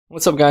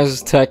What's up guys,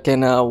 it's Tech,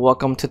 and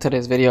welcome to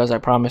today's video. As I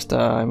promised,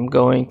 I'm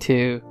going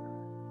to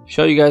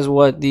show you guys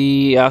what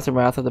the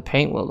aftermath of the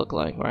paint will look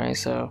like, right?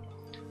 So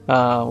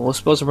was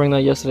supposed to bring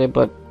that yesterday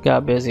but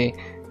got busy.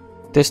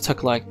 This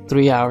took like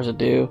 3 hours to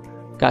do,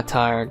 got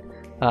tired,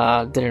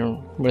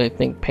 didn't really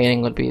think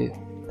painting would be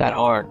that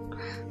hard,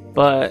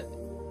 but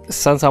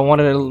since I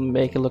wanted to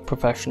make it look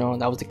professional,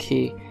 and that was the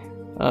key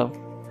of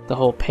the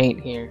whole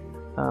paint here,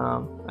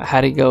 I had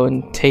to go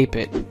and tape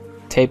it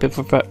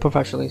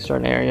professionally in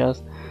certain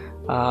areas,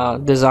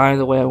 design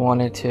the way I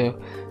wanted to,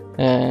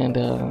 and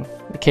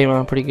it came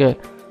around pretty good.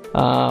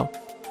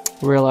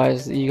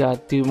 Realized you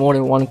got to do more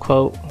than one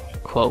coats,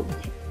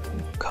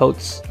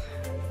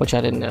 which I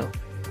didn't know.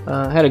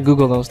 I had to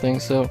Google those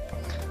things. So,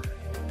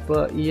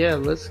 but yeah,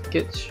 let's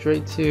get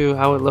straight to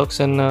how it looks.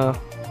 And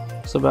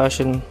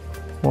Sebastian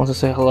wants to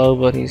say hello,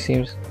 but he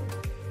seems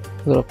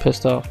a little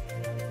pissed off.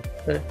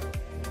 Hey,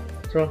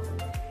 what's wrong?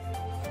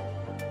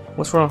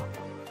 What's wrong?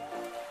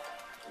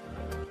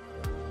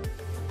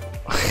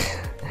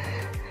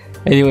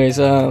 Anyways,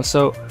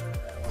 so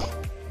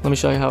let me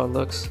show you how it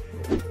looks.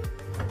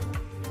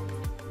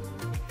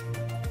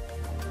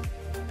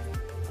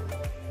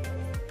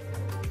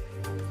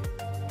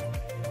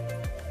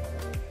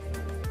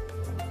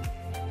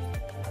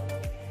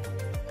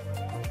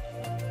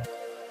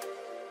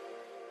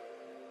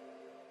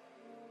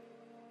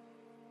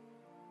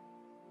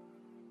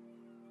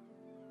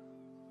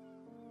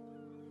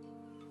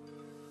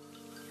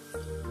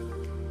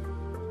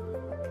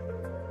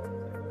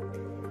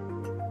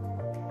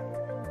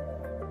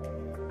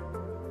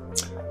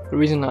 The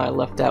reason I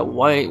left that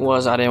white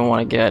was I didn't want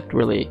to get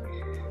really,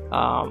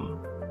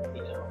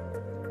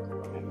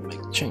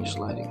 change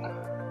lighting.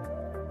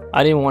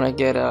 I didn't want to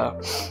get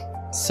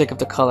sick of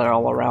the color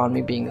all around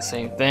me being the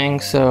same thing,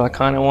 so I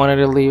kind of wanted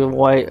to leave it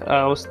white.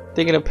 I was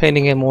thinking of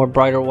painting it more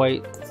brighter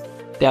white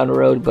down the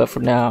road, but for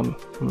now I'm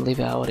gonna leave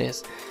it how it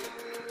is.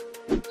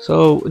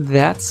 So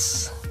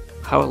that's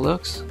how it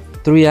looks.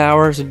 3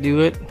 hours to do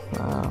it,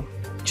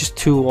 just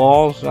 2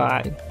 walls.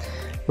 I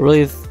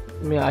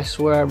I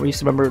swear I used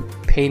to remember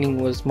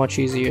painting was much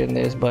easier than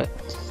this, but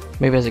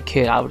maybe as a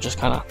kid I was just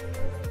kind of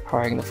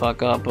hurrying the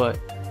fuck up. But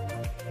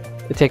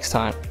it takes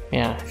time.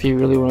 Yeah, if you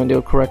really want to do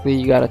it correctly,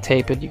 you gotta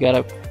tape it, you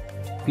gotta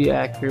be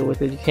accurate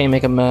with it, you can't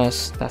make a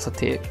mess. That's a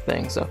tape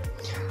thing. So,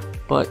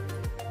 but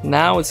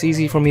now it's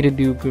easy for me to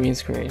do green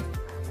screen.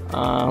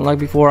 Like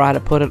before, I had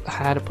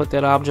to put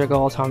that object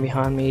all the time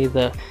behind me.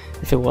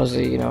 If it was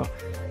the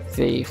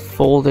the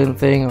fold-in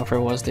thing, or if it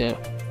was the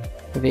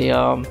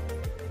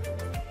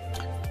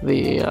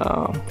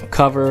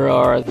cover,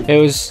 or it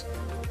was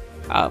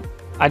I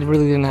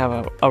really didn't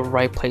have a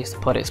right place to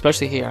put it,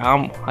 especially here. I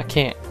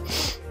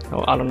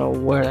don't know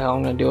where the hell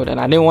I'm gonna do it, and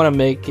I didn't want to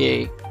make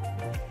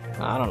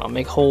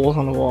make holes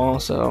on the wall.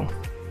 So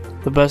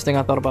the best thing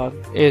I thought about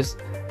is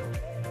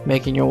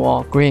making your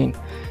wall green,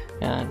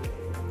 and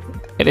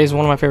it is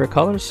one of my favorite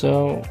colors,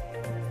 so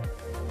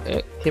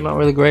it came out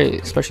really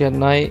great, especially at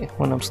night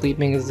when I'm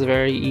sleeping. It's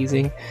very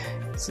easy,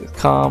 it's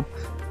calm.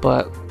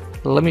 But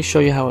let me show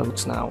you how it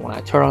looks now when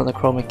I turn on the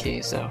CHROMA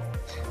key. So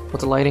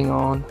put the lighting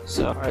on.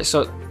 So alright,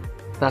 so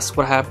that's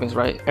what happens,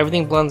 right?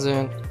 Everything blends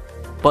in,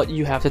 but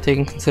you have to take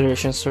in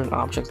consideration certain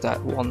objects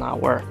that will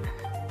not work.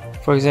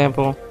 For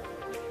example,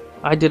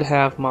 I did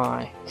have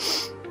my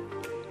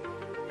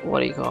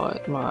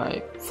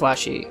my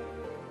flashy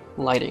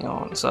lighting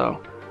on.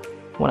 So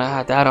when I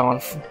had that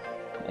on,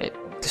 it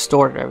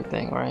distorted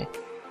everything, right?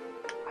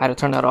 I had to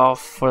turn that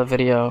off for the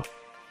video,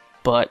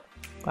 but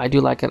I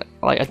do like it.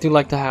 I do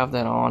like to have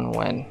that on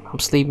when I'm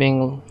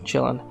sleeping,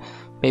 chilling.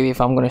 Maybe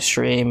if I'm gonna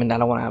stream and I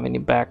don't want to have any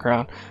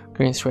background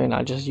green screen,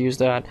 I just use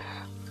that.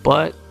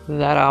 But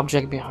that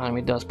object behind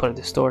me does put a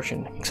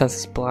distortion since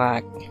it's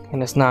black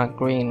and it's not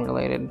green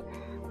related,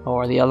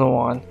 or the other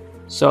one,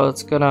 so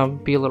it's gonna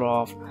be a little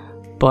off.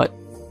 But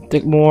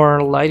the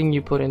more lighting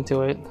you put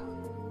into it,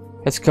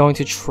 it's going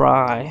to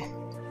try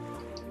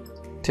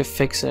to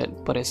fix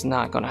it, but it's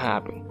not gonna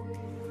happen.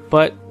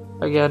 But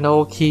again, the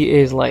whole key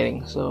is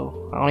lighting.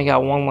 So I only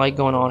got one light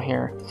going on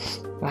here.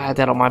 I had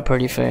that on my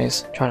pretty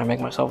face, trying to make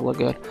myself look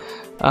good,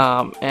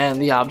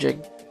 and the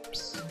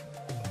objects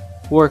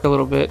work a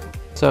little bit,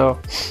 so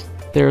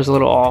there's a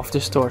little off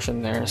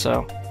distortion there.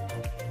 So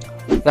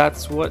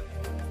that's what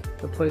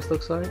the place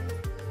looks like.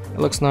 It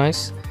looks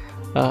nice.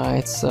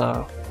 It's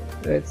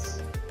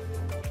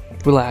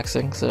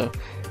relaxing, so,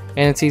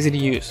 and it's easy to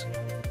use.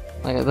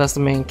 Like, that's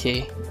the main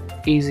key.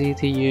 Easy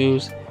to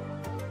use.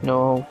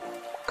 No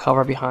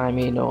cover behind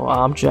me, no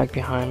object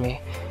behind me.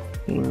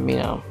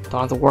 Don't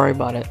have to worry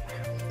about it.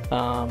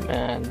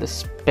 And the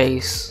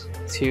space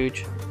is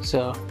huge.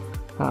 So,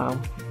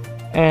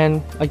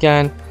 and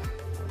again,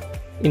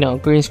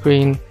 green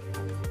screen,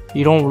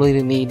 you don't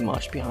really need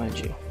much behind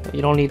you.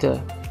 You don't need to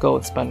go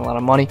and spend a lot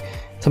of money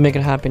to make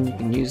it happen. You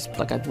can use,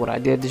 like what I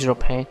did, digital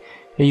paint.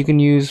 You can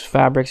use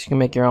fabrics, you can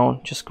make your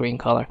own, just green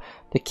color.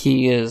 The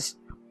key is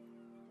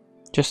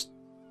just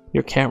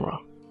your camera,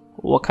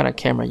 what kind of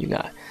camera you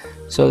got.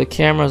 So the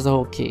camera is the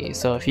whole key.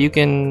 So if you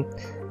can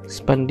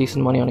spend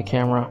decent money on a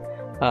camera,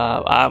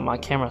 my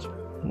camera's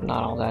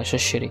not all that. It's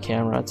just shitty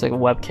camera. It's like a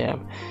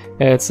webcam.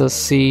 It's a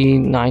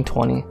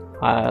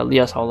C920.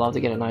 Yes, I would love to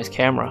get a nice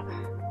camera.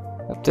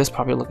 This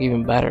probably look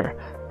even better.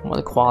 Well,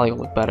 the quality will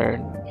look better,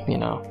 you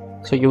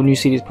know. So when you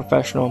see these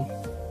professional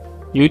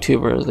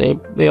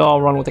YouTubers, they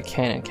all run with the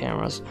Canon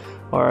cameras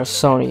or a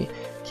Sony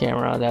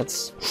camera.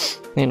 That's,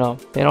 you know,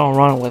 they don't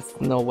run with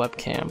no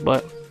webcam.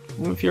 But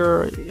if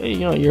you're, you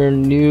know, you're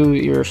new,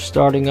 you're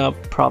starting up,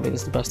 probably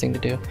this is the best thing to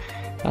do.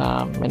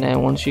 And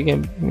then once you get,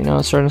 you know,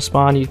 a certain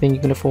spot, you think you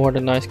can afford a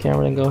nice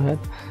camera, then go ahead.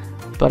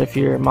 But if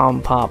your mom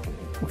and pop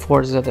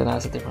affords it, then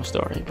that's a different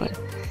story. But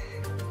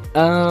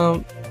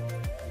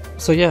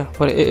so yeah,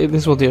 but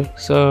this will do.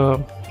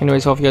 So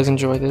anyways, hope you guys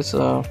enjoy this.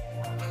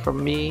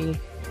 From me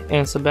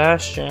and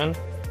Sebastian.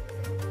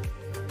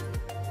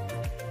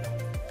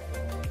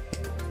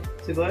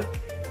 See, bud?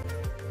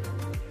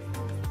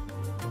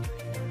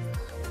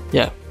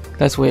 Yeah,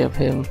 that's way of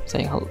him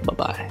saying hello, bye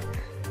bye.